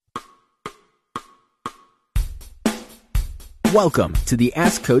Welcome to the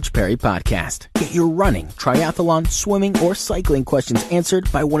Ask Coach Perry podcast. Get your running, triathlon, swimming, or cycling questions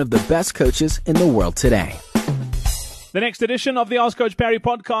answered by one of the best coaches in the world today. The next edition of the Ask Coach Perry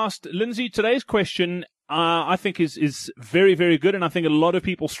podcast. Lindsay, today's question I think is very, very good, and I think a lot of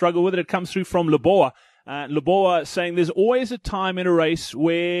people struggle with it. It comes through from Leboa. Leboa saying there's always a time in a race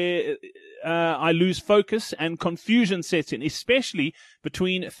where I lose focus and confusion sets in, especially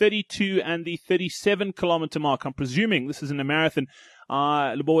between 32 and the 37-kilometer mark. I'm presuming this is in a marathon.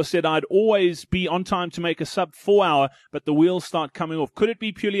 Leboa said, I'd always be on time to make a sub-4 hour, but the wheels start coming off. Could it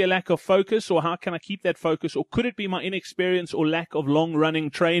be purely a lack of focus, or how can I keep that focus? Or could it be my inexperience or lack of long-running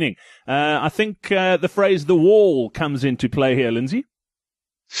training? I think the phrase the wall comes into play here, Lindsay.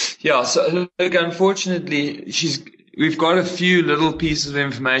 Yeah, so look, unfortunately, we've got a few little pieces of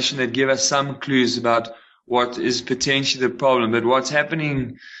information that give us some clues about what is potentially the problem. But what's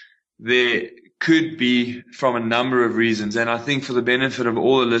happening there could be from a number of reasons. And I think for the benefit of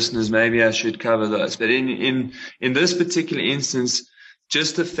all the listeners, maybe I should cover those. But in this particular instance,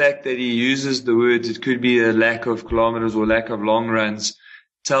 just the fact that he uses the words, it could be a lack of kilometers or lack of long runs,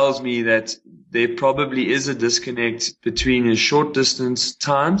 tells me that there probably is a disconnect between his short distance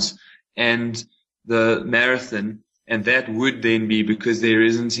times and the marathon. And that would then be because there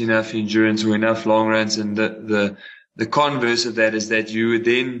isn't enough endurance or enough long runs. And the converse of that is that you would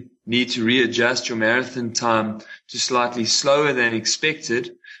then need to readjust your marathon time to slightly slower than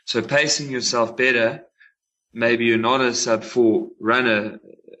expected. So pacing yourself better. Maybe you're not a sub-4 runner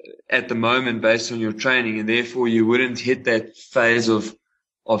at the moment based on your training, and therefore you wouldn't hit that phase of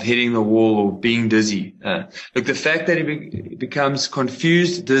hitting the wall or being dizzy. Look, the fact that he becomes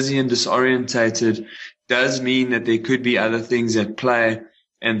confused, dizzy, and disorientated does mean that there could be other things at play,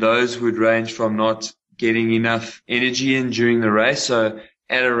 and those would range from not getting enough energy in during the race. So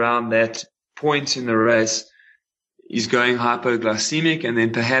at around that point in the race, he's going hypoglycemic, and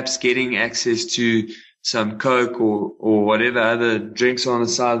then perhaps getting access to some Coke or whatever other drinks on the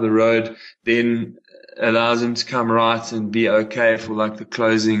side of the road then allows him to come right and be okay for like the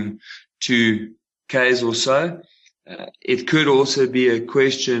closing 2Ks or so. It could also be a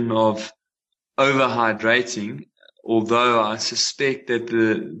question of overhydrating, although I suspect that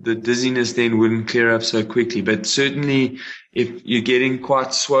the dizziness then wouldn't clear up so quickly. But certainly if you're getting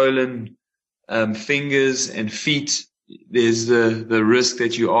quite swollen fingers and feet, there's the risk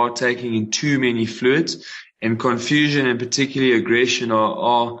that you are taking in too many fluids, and confusion and particularly aggression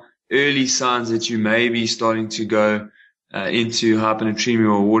are early signs that you may be starting to go into hyponatremia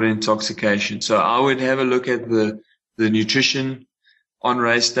or water intoxication. So I would have a look at the nutrition on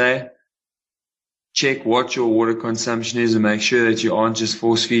race day. Check what your water consumption is and make sure that you aren't just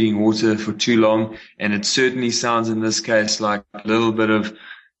force feeding water for too long. And it certainly sounds in this case like a little bit of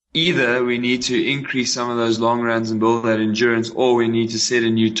either we need to increase some of those long runs and build that endurance, or we need to set a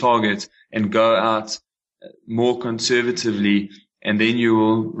new target and go out more conservatively. And then you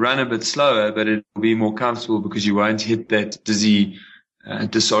will run a bit slower, but it will be more comfortable because you won't hit that dizzy,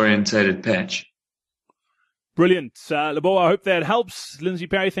 disorientated patch. Brilliant. Leboa, I hope that helps. Lindsay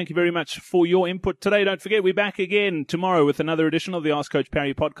Perry, thank you very much for your input today. Don't forget, we're back again tomorrow with another edition of the Ask Coach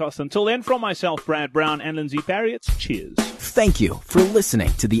Perry podcast. Until then, from myself, Brad Brown, and Lindsay Perry, it's cheers. Thank you for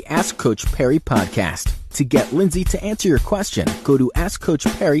listening to the Ask Coach Perry podcast. To get Lindsay to answer your question, go to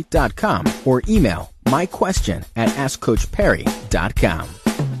AskCoachPerry.com or email myquestion@AskCoachPerry.com.